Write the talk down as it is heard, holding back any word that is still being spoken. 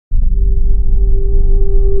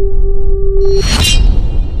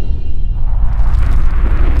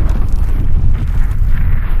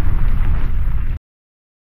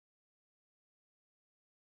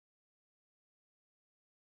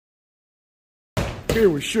Here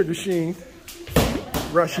with Sugar Sheen,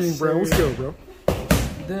 Rasheen Brown. What's good, bro?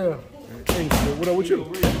 Yeah. What up with you?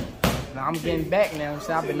 Now I'm getting back now.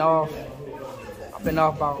 So I've been off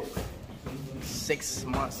about 6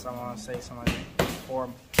 months. I want to say something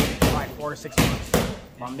like 4 to 6 months.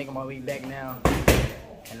 But I'm making my way back now,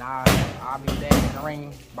 and I'll be back in the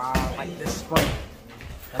ring by like this spring.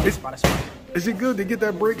 At least by the spring. Is it good to get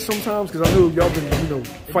that break sometimes? Because I know y'all been,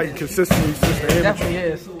 fighting consistently since the It definitely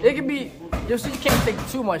is. It can be. You can't take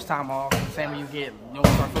too much time off. Same when you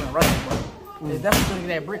start feeling rusty, but it's definitely good to get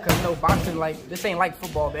that break because boxing this ain't like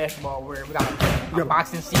football, basketball where we got a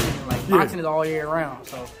boxing season. Boxing is all year round.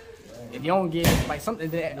 So if you don't get something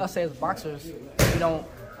that us as boxers,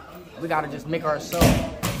 we gotta just make ourselves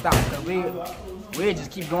stop. Cause we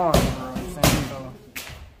just keep going. You know what I'm saying? So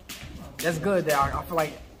that's good. That I feel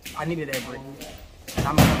like I needed that break, and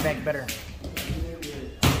I'm gonna come back better.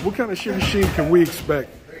 What kind of Sugar Sheen can we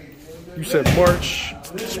expect? You said March,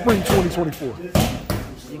 spring 2024.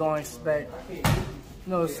 You're gonna expect,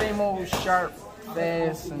 the same old sharp,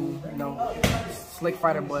 fast, and slick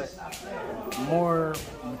fighter, but more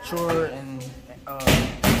mature and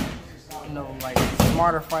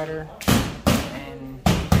smarter fighter. And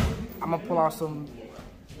I'm gonna pull out some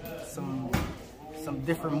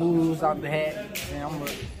different moves out the hat, and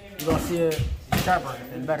you're gonna see a sharper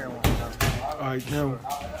and better one. All right, now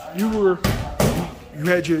you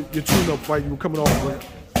had your tune-up fight. You were coming off with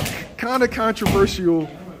kind of controversial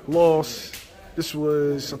loss. This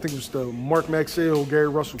was, I think it was the Mark Maxwell, Gary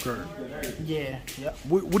Russell card. Yeah, yep.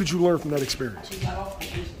 What did you learn from that experience?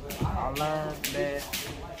 I learned that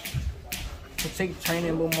to take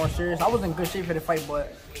training a little more serious. I was in good shape for the fight,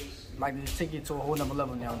 but to take it to a whole nother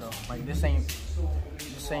level now though. This ain't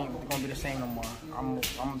gonna be the same no more. I'm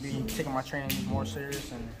gonna be taking my training more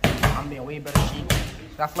serious, and I'm being way better shape.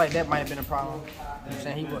 I feel like that might have been a problem. You know what I'm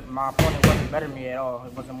saying? My opponent wasn't better than me at all.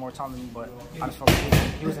 It wasn't more talented than me, but I just felt like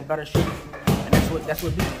he was in better shape, and that's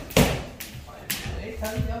what beat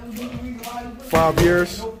me. 5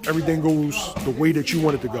 years, everything goes the way that you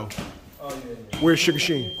want it to go. Where's Sugar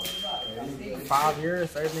Sheen? 5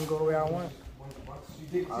 years, everything go the way I want.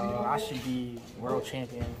 I should be world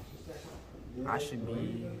champion. I should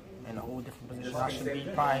be in a whole different position. I should be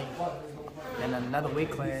probably in another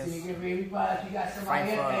weight class, fight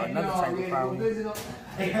for another title probably.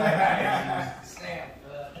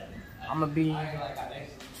 I'm gonna be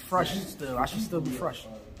fresh still. I should still be fresh.